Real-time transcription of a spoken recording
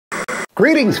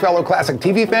Greetings, fellow classic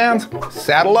TV fans.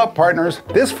 Saddle up, partners.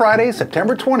 This Friday,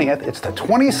 September 20th, it's the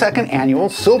 22nd annual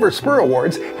Silver Spur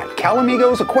Awards at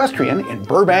Calamigos Equestrian in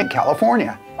Burbank,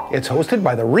 California. It's hosted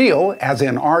by the real, as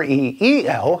in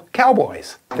R-E-E-L,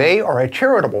 Cowboys. They are a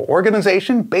charitable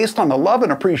organization based on the love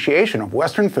and appreciation of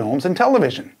Western films and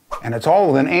television. And it's all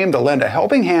with an aim to lend a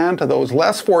helping hand to those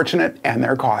less fortunate and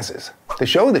their causes. The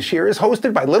show this year is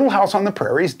hosted by Little House on the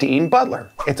Prairie's Dean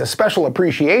Butler. It's a special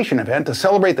appreciation event to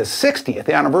celebrate the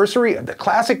 60th anniversary of the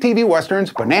classic TV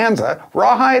westerns Bonanza,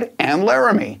 Rawhide, and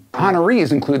Laramie.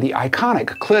 Honorees include the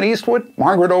iconic Clint Eastwood,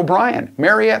 Margaret O'Brien,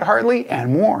 Mariette Hartley,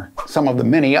 and more. Some of the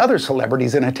many other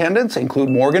celebrities in attendance include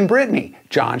Morgan Brittany,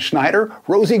 John Schneider,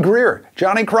 Rosie Greer,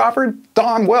 Johnny Crawford,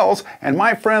 Dawn Wells, and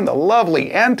my friend, the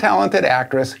lovely and talented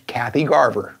actress, Kathy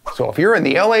Garver. So if you're in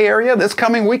the LA area this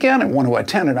coming weekend and want to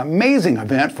attend an amazing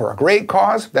event for a great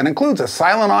cause that includes a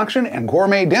silent auction and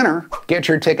gourmet dinner, get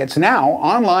your tickets now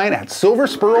online at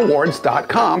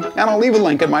silverspurawards.com, and I'll leave a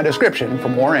link in my description for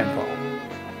more info.